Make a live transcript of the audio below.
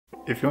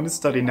If you want to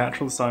study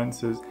natural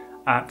sciences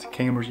at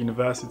Cambridge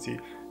University,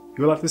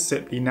 you will have to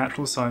sit the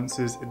Natural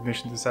Sciences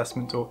Admissions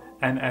Assessment, or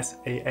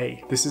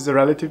NSAA. This is a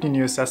relatively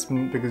new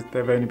assessment because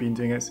they've only been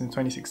doing it since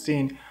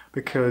 2016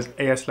 because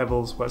AS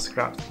levels were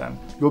scrapped then.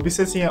 You'll be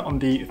sitting it on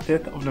the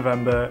 5th of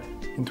November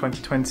in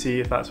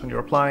 2020 if that's when you're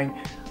applying,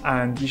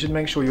 and you should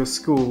make sure your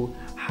school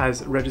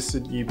has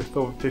registered you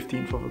before the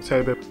 15th of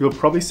October. You'll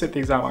probably sit the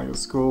exam at your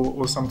school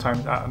or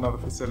sometimes at another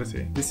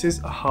facility. This is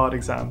a hard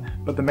exam,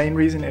 but the main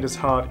reason it is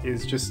hard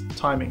is just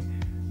timing.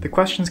 The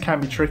questions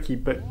can be tricky,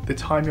 but the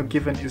time you're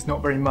given is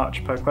not very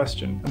much per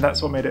question, and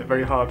that's what made it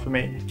very hard for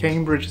me.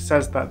 Cambridge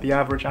says that the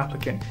average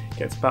applicant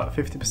gets about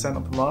 50%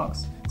 of the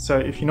marks, so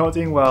if you're not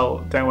doing well,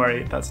 don't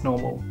worry, that's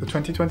normal. The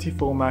 2020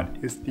 format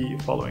is the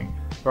following.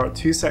 There are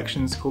two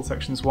sections called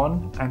sections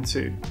 1 and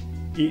 2.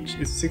 Each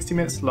is 60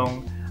 minutes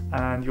long,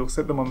 and you'll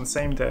sit them on the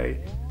same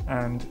day,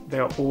 and they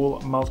are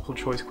all multiple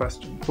choice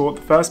questions. For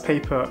the first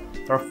paper,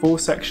 there are 4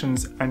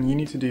 sections and you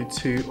need to do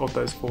 2 of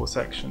those 4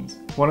 sections.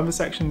 One of the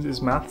sections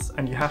is maths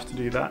and you have to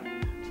do that,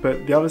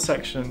 but the other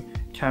section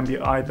can be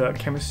either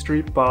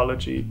chemistry,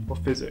 biology or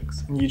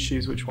physics, and you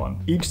choose which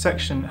one. Each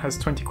section has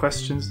 20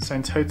 questions, so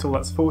in total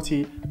that's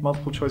 40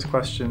 multiple choice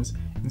questions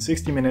in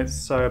 60 minutes,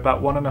 so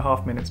about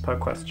 1.5 minutes per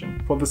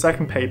question. For the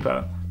second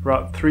paper, there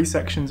are 3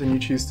 sections and you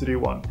choose to do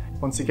 1.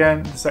 Once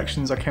again, the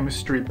sections are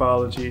chemistry,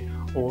 biology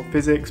or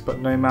physics, but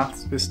no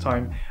maths this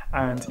time,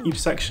 and each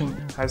section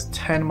has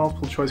 10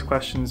 multiple choice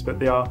questions, but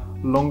they are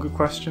longer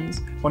questions.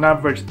 On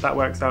average, that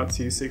works out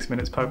to 6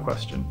 minutes per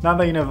question. Now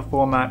that you know the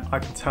format, I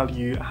can tell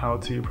you how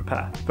to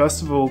prepare.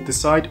 First of all,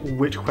 decide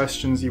which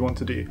questions you want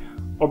to do.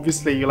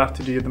 Obviously, you'll have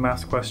to do the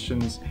maths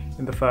questions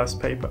in the first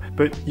paper,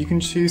 but you can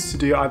choose to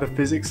do either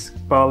physics,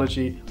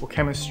 biology or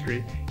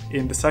chemistry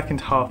in the second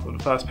half of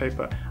the first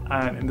paper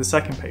and in the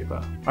second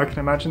paper. I can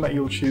imagine that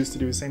you'll choose to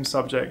do the same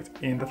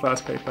subject in the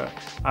first paper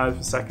as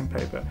the second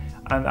paper,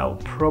 and that will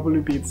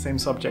probably be the same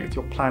subject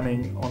you're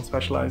planning on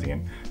specialising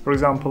in. For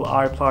example,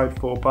 I applied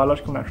for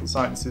biological natural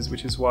sciences,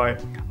 which is why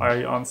I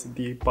answered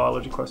the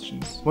biology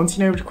questions. Once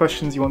you know which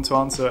questions you want to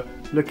answer,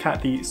 look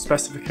at the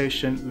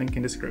specification link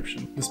in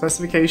description. The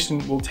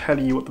specification will tell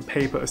you what the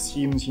paper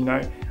assumes you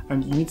know,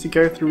 and you need to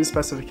go through the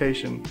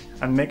specification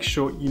and make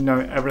sure you know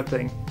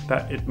everything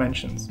that it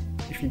mentions.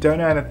 If you don't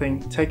know anything,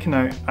 take a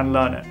note and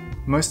learn it.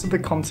 Most of the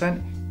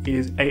content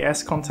is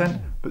AS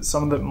content, but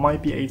some of it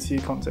might be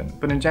A2 content.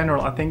 But in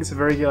general, I think it's a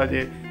very good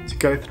idea to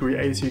go through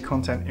A2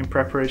 content in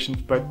preparation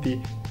for both the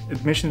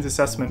admissions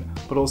assessment,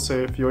 but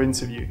also for your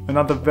interview.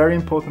 Another very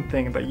important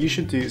thing that you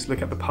should do is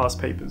look at the past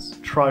papers.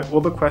 Try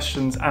all the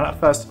questions, and at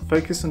first,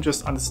 focus on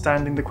just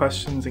understanding the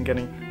questions and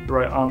getting the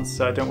right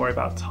answer. Don't worry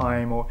about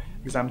time or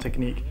exam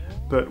technique.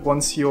 But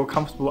once you're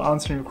comfortable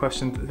answering the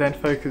questions, then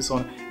focus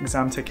on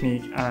exam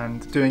technique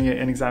and doing it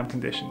in exam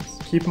conditions.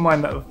 Keep in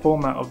mind that the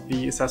format of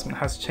the assessment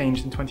has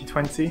changed in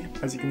 2020,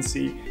 as you can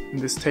see in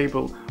this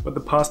table, but the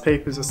past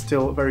papers are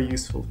still very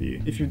useful for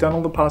you. If you've done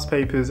all the past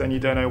papers and you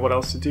don't know what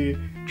else to do,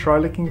 try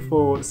looking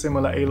for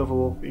similar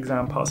A-level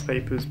exam past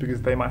papers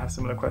because they might have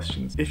similar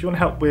questions. If you want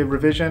help with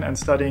revision and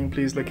studying,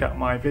 please look at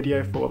my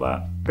video for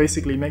that.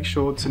 Basically, make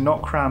sure to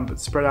not cram but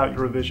spread out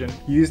your revision.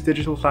 Use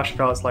digital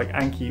flashcards like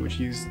Anki, which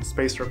use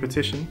spaced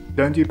repetition.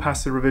 Don't do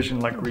passive revision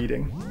like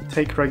reading.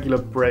 Take regular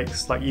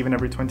breaks, like even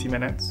every 20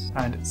 minutes,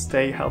 and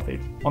stay healthy.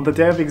 On the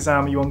day of the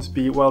exam, you want to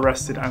be well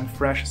rested and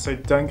fresh, so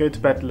don't go to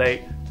bed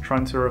late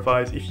trying to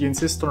revise. If you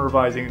insist on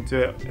revising,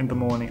 do it in the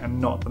morning and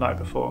not the night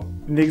before.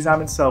 In the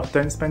exam itself,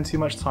 don't spend too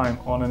much time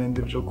on an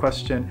individual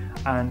question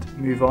and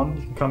move on.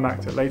 You can come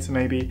back to it later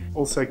maybe.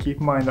 Also, keep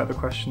in mind that the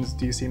questions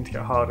do seem to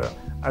get harder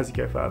as you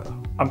go further.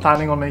 I'm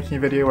planning on making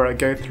a video where I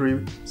go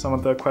through some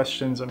of the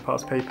questions and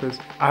past papers.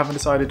 I haven't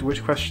decided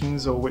which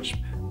questions or which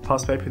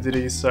past paper to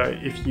do, so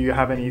if you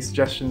have any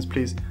suggestions,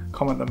 please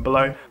comment them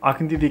below. I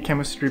can do the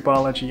chemistry,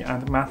 biology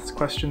and maths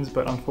questions,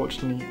 but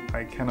unfortunately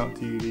I cannot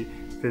do the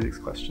physics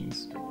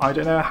questions. I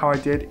don't know how I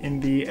did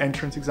in the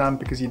entrance exam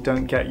because you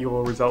don't get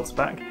your results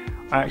back.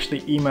 I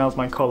actually emailed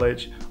my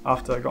college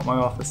after I got my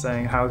offer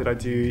saying how did I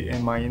do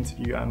in my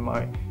interview and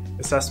my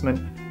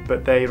assessment,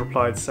 but they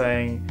replied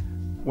saying,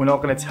 we're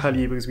not going to tell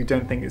you because we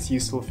don't think it's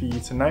useful for you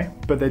to know.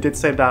 But they did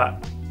say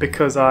that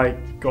because I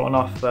got an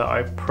offer,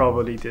 I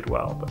probably did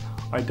well, but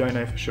I don't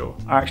know for sure.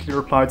 I actually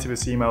replied to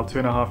this email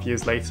 2.5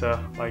 years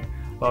later, like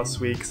last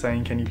week,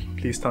 saying, can you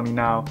please tell me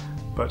now?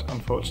 But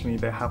unfortunately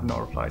they have not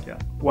replied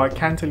yet. What I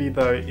can tell you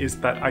though is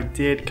that I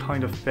did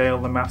kind of fail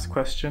the maths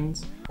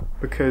questions,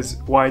 because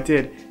what I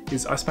did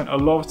is I spent a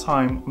lot of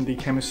time on the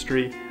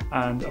chemistry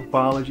and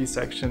biology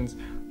sections,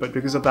 but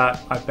because of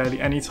that I barely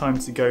any time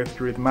to go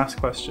through the maths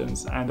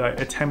questions, and I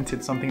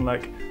attempted something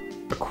like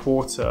a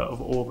quarter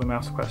of all the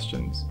maths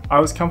questions.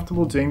 I was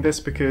comfortable doing this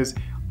because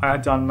I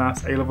had done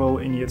maths A-level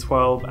in year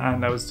 12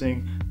 and I was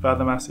doing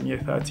further maths in year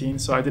 13,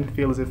 so I didn't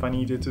feel as if I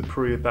needed to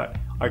prove that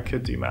I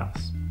could do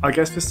maths. I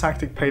guess this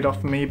tactic paid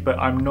off for me, but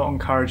I'm not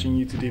encouraging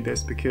you to do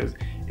this because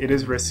it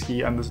is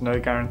risky and there's no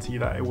guarantee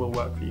that it will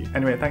work for you.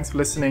 Anyway, thanks for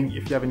listening.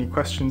 If you have any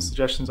questions,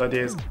 suggestions,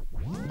 ideas,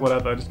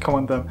 whatever, just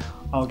comment them.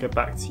 I'll get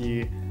back to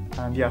you.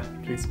 And yeah,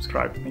 please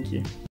subscribe. Thank you.